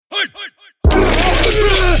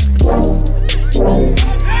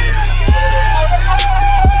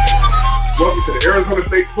Dakota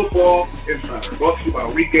State Football Insider, brought to you by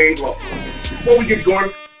Regain Law. Before we get going,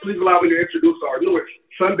 please allow me to introduce our newest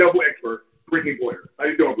Sun Devil expert, Brittany Boyer. How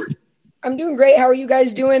you doing, Brittany? I'm doing great. How are you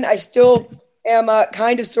guys doing? I still am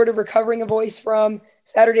sort of recovering a voice from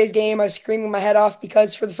Saturday's game. I was screaming my head off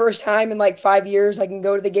because for the first time in like 5 years, I can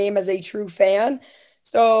go to the game as a true fan.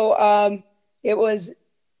 So it was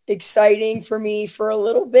exciting for me for a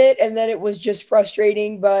little bit, and then it was just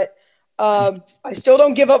frustrating, but I still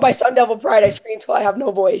don't give up my Sun Devil pride. I scream till I have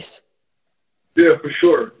no voice. Yeah, for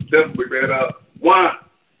sure. Definitely, man. Juan,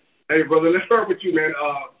 hey, brother, let's start with you, man.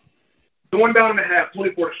 Going down in the half,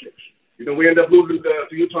 24-6. You know, we end up losing to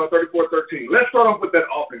Utah 34-13. Let's start off with that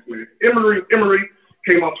offense, man. Emory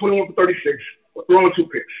came out 21 for 36, throwing 2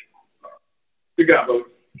 picks. Good job, brother.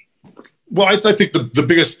 Well, I think the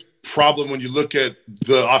biggest problem when you look at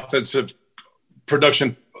the offensive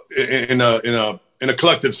production in a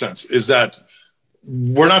collective sense is that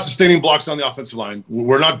we're not sustaining blocks on the offensive line.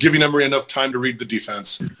 We're not giving Emory enough time to read the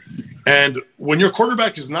defense. And when your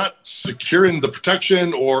quarterback is not secure in the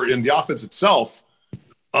protection or in the offense itself,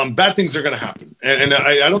 bad things are going to happen. And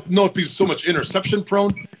I don't know if he's so much interception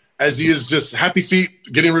prone as he is just happy feet,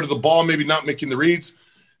 getting rid of the ball, maybe not making the reads.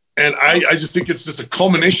 And I just think it's just a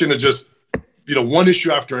culmination of just, you know, one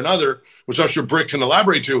issue after another, which I'm sure Britt can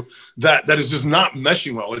elaborate to, that is just not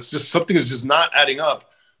meshing well. It's just something is just not adding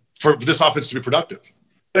up for this offense to be productive.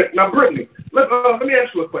 Now, Brittany, let me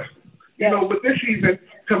ask you a question. Yes. You know, with this season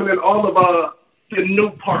coming in all of the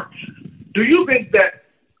new parts, do you think that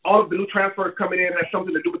all of the new transfers coming in has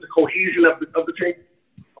something to do with the cohesion of the team?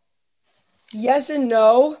 Yes and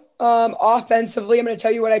no. Offensively, I'm going to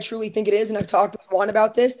tell you what I truly think it is, and I've talked with Juan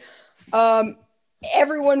about this.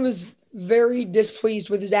 Everyone was very displeased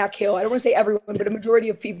with Zach Hill. I don't want to say everyone, but a majority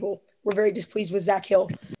of people were very displeased with Zach Hill.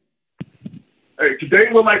 Hey, today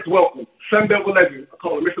we'd like to welcome Sun Devil legend. I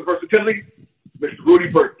call him Mr. Versatility, Mr. Rudy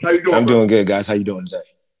Burgess. How you doing? I'm doing good, guys. How you doing today?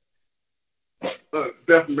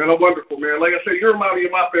 Definitely, man. I'm wonderful, man. Like I said, you're reminding me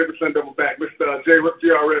of my favorite Sun Devil back, Mr.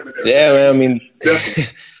 J.R. Redmond. Yeah, man. I mean,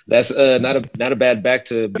 that's not a bad back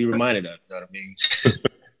to be reminded of. You know what I mean?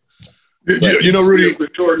 You know, Rudy.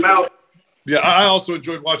 Now, yeah, I also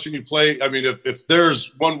enjoyed watching you play. I mean, if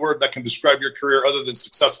there's one word that can describe your career other than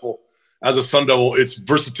successful as a Sun Devil, it's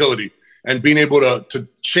versatility and being able to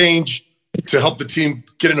change to help the team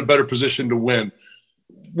get in a better position to win.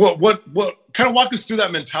 What kind of walk us through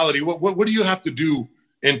that mentality? What do you have to do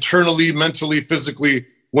internally, mentally, physically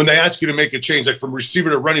when they ask you to make a change, like from receiver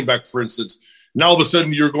to running back, for instance? Now all of a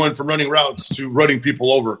sudden you're going from running routes to running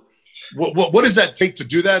people over. What does that take to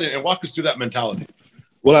do that? And walk us through that mentality.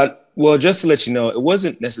 Well, just to let you know, it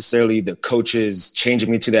wasn't necessarily the coaches changing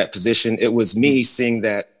me to that position. It was me seeing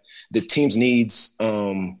that the team's needs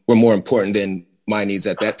were more important than my needs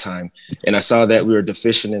at that time. And I saw that we were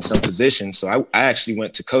deficient in some positions. So I actually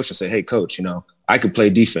went to coach and said, hey, coach, you know, I could play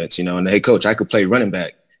defense, you know, and hey, coach, I could play running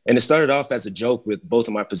back. And it started off as a joke with both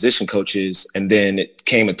of my position coaches. And then it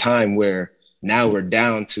came a time where now we're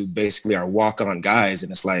down to basically our walk-on guys.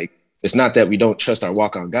 And it's like, it's not that we don't trust our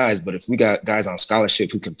walk-on guys, but if we got guys on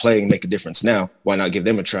scholarship who can play and make a difference now, why not give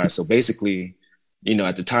them a try? So basically, you know,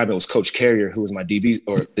 at the time it was Coach Carrier, who was my DBs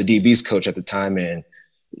or the DBs coach at the time. And,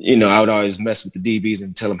 you know, I would always mess with the DBs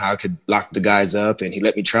and tell him how I could lock the guys up, and he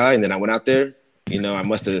let me try. And then I went out there, you know, I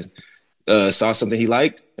must have saw something he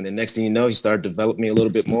liked. And then next thing you know, he started to develop me a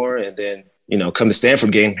little bit more. And then, you know, come the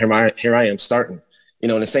Stanford game, here I am starting, you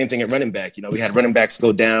know, and the same thing at running back. You know, we had running backs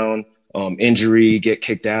go down, injury, get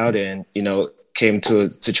kicked out, and, you know, came to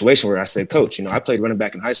a situation where I said, coach, you know, I played running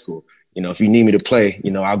back in high school. You know, if you need me to play,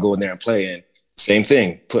 you know, I'll go in there and play. And same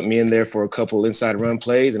thing, put me in there for a couple inside run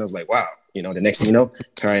plays. And I was like, wow, you know, the next thing you know,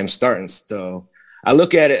 here I am starting. So I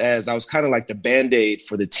look at it as I was kind of like the Band-Aid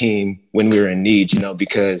for the team when we were in need, you know,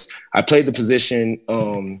 because I played the position,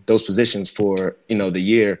 those positions for, you know, the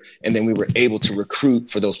year. And then we were able to recruit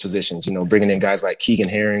for those positions, you know, bringing in guys like Keegan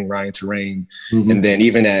Herring, Ryan Terrain, and then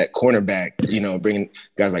even at cornerback, you know, bringing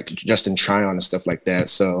guys like Justin Tryon and stuff like that.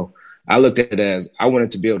 So I looked at it as I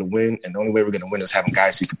wanted to be able to win. And the only way we're going to win is having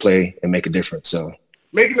guys who could play and make a difference. So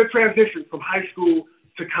making the transition from high school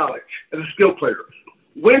to college as a skill player,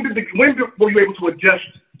 when were you able to adjust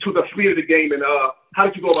to the speed of the game, and how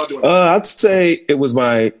did you go about doing that? I'd say it was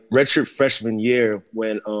my redshirt freshman year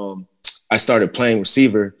when I started playing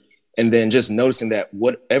receiver, and then just noticing that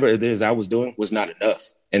whatever it is I was doing was not enough.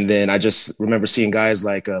 And then I just remember seeing guys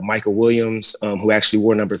like Michael Williams, who actually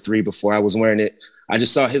wore number 3 before I was wearing it. I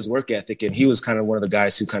just saw his work ethic, and he was kind of one of the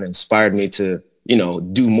guys who kind of inspired me to, you know,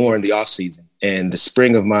 do more in the off season. And the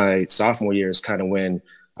spring of my sophomore year is kind of when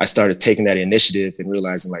I started taking that initiative and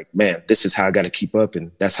realizing, like, man, this is how I got to keep up.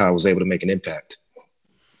 And that's how I was able to make an impact.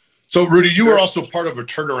 So, Rudy, you were also part of a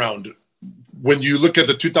turnaround when you look at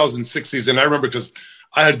the 2006 season. I remember because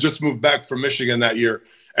I had just moved back from Michigan that year,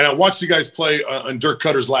 and I watched you guys play on Dirk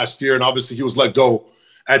Cutter's last year, and obviously he was let go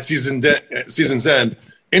at season's end.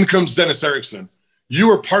 In comes Dennis Erickson. You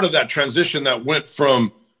were part of that transition that went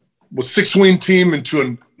from a 6-win team into a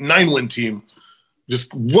 9-win team.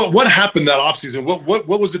 Just what happened that offseason? What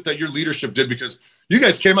was it that your leadership did? Because you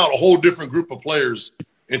guys came out a whole different group of players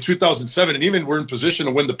in 2007, and even were in position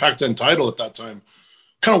to win the Pac-10 title at that time.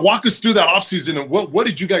 Kind of walk us through that offseason, and what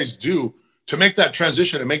did you guys do to make that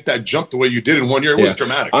transition and make that jump the way you did in 1 year? It was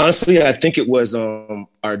dramatic. Honestly, I think it was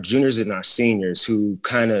our juniors and our seniors who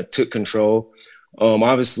kind of took control.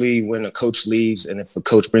 Obviously, when a coach leaves and if a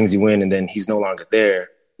coach brings you in and then he's no longer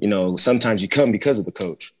there, sometimes you come because of the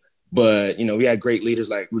coach. But, we had great leaders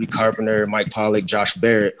like Rudy Carpenter, Mike Pollock, Josh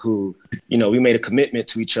Barrett, who, we made a commitment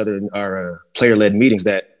to each other in our player-led meetings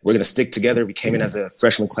that we're going to stick together. We came in as a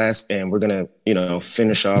freshman class and we're going to,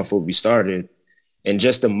 finish off what we started. And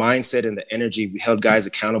just the mindset and the energy, we held guys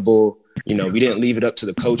accountable. We didn't leave it up to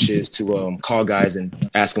the coaches to call guys and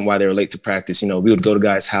ask them why they were late to practice. We would go to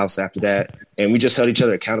guys' house after that, and we just held each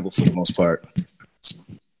other accountable for the most part.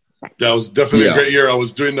 Yeah, it was definitely a great year. It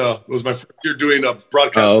was my first year doing a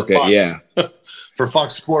broadcast for Fox, for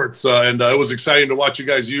Fox Sports. And it was exciting to watch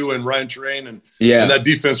you and Ryan Terrain and that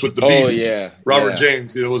defense with the beast, Robert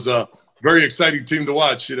James. It was a very exciting team to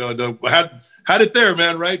watch. Had it there,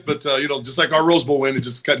 man, right? But, just like our Rose Bowl win, it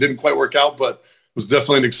just didn't quite work out, but it was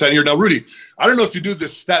definitely an exciting year. Now, Rudy, I don't know if you do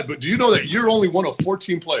this stat, but do you know that you're only one of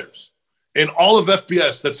 14 players in all of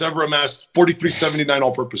FBS that's ever amassed 4,379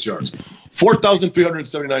 all-purpose yards,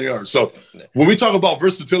 4,379 yards. So when we talk about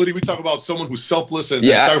versatility, we talk about someone who's selfless and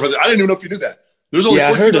sacrifices. I didn't even know if you knew that. There's only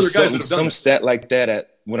 14 other guys that have done some stat like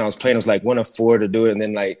that when I was playing. It was like 1 of 4 to do it, and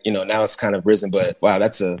then now it's kind of risen. But wow,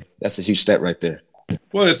 that's a huge stat right there.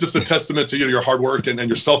 Well, it's just a testament to your hard work and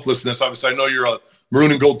your selflessness. Obviously, I know you're a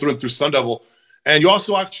maroon and gold through and through Sun Devil, and you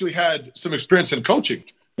also actually had some experience in coaching.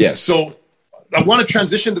 Yes. So I want to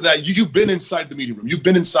transition to that. You've been inside the meeting room. You've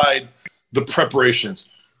been inside the preparations.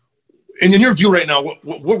 And in your view right now,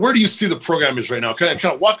 where do you see the program is right now? Kind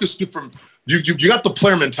of walk us through from you got the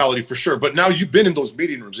player mentality for sure, but now you've been in those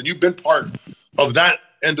meeting rooms and you've been part of that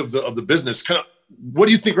end of the business. Kind of, what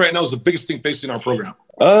do you think right now is the biggest thing facing our program?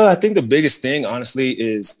 I think the biggest thing, honestly,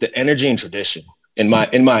 is the energy and tradition. In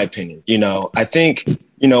my opinion, I think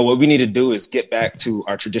what we need to do is get back to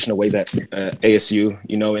our traditional ways at ASU,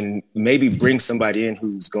 and maybe bring somebody in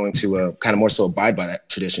who's going to kind of more so abide by that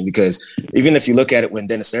tradition. Because even if you look at it when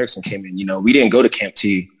Dennis Erickson came in, we didn't go to Camp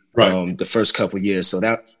T the first couple of years. So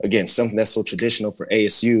that, again, something that's so traditional for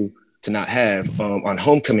ASU to not have on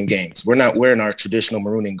homecoming games. We're not wearing our traditional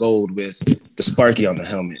maroon and gold with the Sparky on the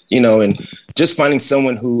helmet, and just finding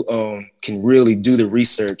someone who can really do the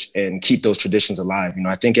research and keep those traditions alive.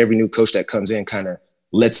 I think every new coach that comes in kind of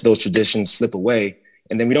lets those traditions slip away.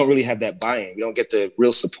 And then we don't really have that buy-in. We don't get the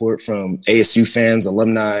real support from ASU fans,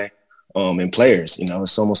 alumni, and players.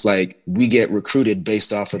 It's almost like we get recruited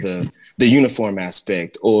based off of the uniform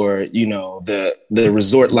aspect or, the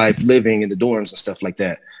resort life living in the dorms and stuff like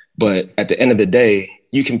that. But at the end of the day,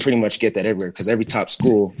 you can pretty much get that everywhere because every top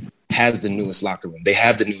school has the newest locker room. They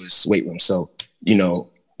have the newest weight room. So,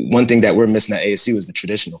 one thing that we're missing at ASU is the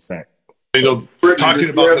traditional fact. Talking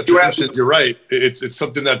about the tradition, you're right. It's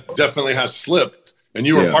something that definitely has slipped. And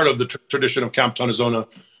you were part of the tradition of Camp Tonizona,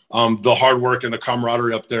 the hard work and the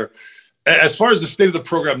camaraderie up there. As far as the state of the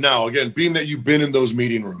program now, again, being that you've been in those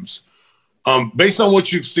meeting rooms, based on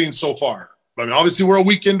what you've seen so far, I mean, obviously we're a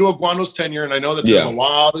week into Aguano's tenure, and I know that there's a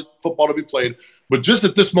lot of football to be played. But just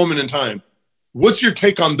at this moment in time, what's your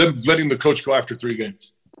take on them letting the coach go after 3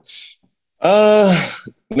 games?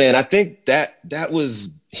 Man, I think that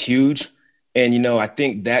was huge. And, I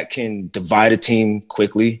think that can divide a team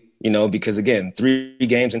quickly, because, again, 3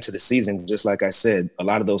 games into the season, just like I said, a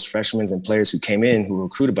lot of those freshmen and players who came in who were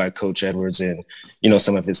recruited by Coach Edwards and,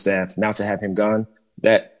 some of his staff, now to have him gone,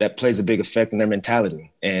 that plays a big effect on their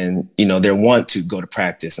mentality and, their want to go to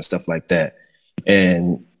practice and stuff like that.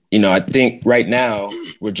 And, I think right now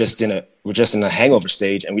we're just in a hangover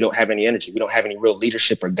stage and we don't have any energy. We don't have any real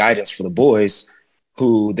leadership or guidance for the boys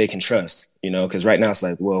who they can trust, because right now it's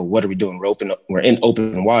like, well, what are we doing? We're in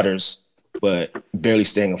open waters, but barely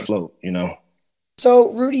staying afloat,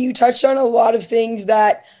 So, Rudy, you touched on a lot of things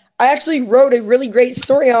that I actually wrote a really great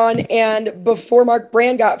story on. And before Mark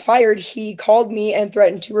Brand got fired, he called me and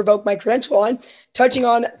threatened to revoke my credential on, touching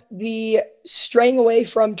on the straying away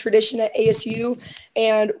from tradition at ASU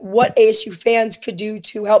and what ASU fans could do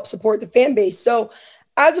to help support the fan base. So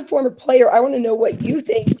as a former player, I want to know what you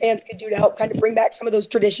think fans could do to help kind of bring back some of those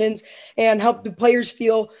traditions and help the players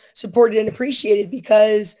feel supported and appreciated,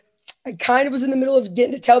 because I kind of was in the middle of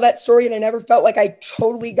getting to tell that story and I never felt like I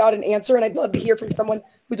totally got an answer. And I'd love to hear from someone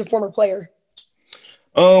who's a former player.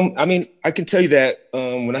 I mean, I can tell you that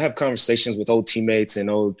when I have conversations with old teammates and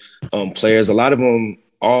old players, a lot of them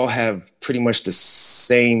all have pretty much the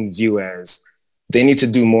same view as they need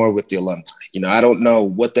to do more with the alumni. You know, I don't know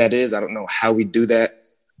what that is. I don't know how we do that,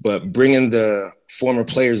 but bringing the former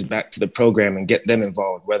players back to the program and get them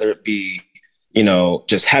involved, whether it be, you know,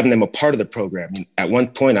 just having them a part of the program. At one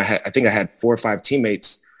point, I think I had 4 or 5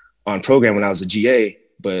 teammates on program when I was a GA,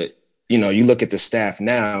 but you know, you look at the staff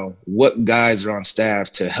now, what guys are on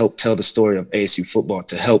staff to help tell the story of ASU football,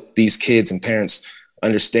 to help these kids and parents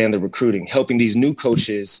understand the recruiting, helping these new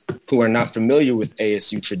coaches who are not familiar with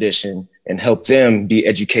ASU tradition and help them be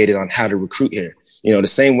educated on how to recruit here. You know, the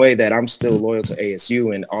same way that I'm still loyal to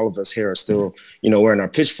ASU and all of us here are still, you know, wearing our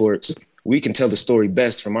pitchforks, we can tell the story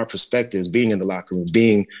best from our perspectives, being in the locker room,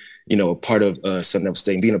 being, you know, a part of Southern Nevada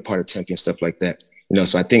State, being a part of Tempe and stuff like that. You know,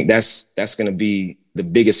 so I think that's going to be the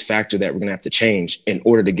biggest factor that we're going to have to change in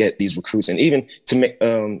order to get these recruits and even to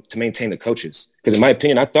maintain the coaches. Because in my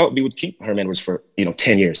opinion, I thought we would keep Herm Edwards for,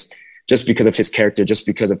 10 years just because of his character, just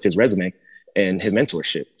because of his resume and his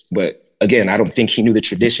mentorship. But again, I don't think he knew the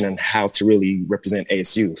tradition and how to really represent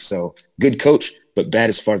ASU. So good coach, but bad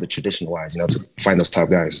as far as the tradition wise, to find those top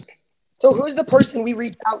guys. So who's the person we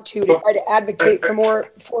reach out to try to advocate for more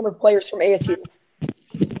former players from ASU?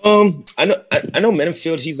 I know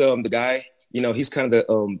Menenfield. He's the guy. He's kind of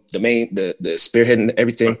the main, the spearhead and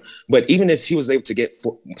everything. But even if he was able to get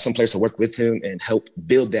some players to work with him and help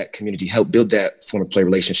build that community, help build that former player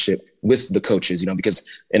relationship with the coaches,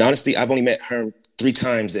 because, and honestly, I've only met Herm 3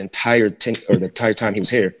 times the entire time he was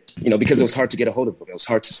here, because it was hard to get a hold of him. It was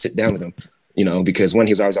hard to sit down with him, because one,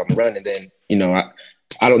 he was always on the run, and then,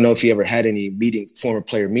 I don't know if he ever had any former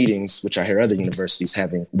player meetings, which I hear other universities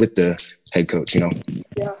having with the head coach, Yeah.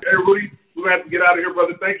 Hey, Rudy, we're going to have to get out of here,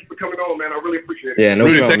 brother. Thank you for coming on, man. I really appreciate it. Yeah, no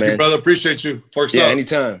Rudy, problem, thank man. you, brother. Appreciate you. Forks up.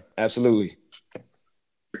 Anytime. Absolutely.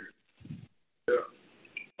 Yeah.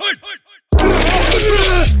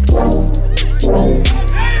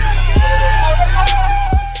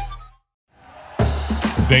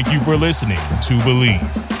 Thank you for listening to Believe.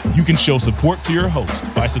 You can show support to your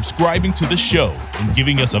host by subscribing to the show and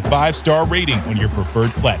giving us a 5-star rating on your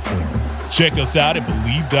preferred platform. Check us out at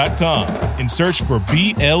Believe.com and search for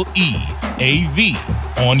BLEAV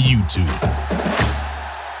on YouTube.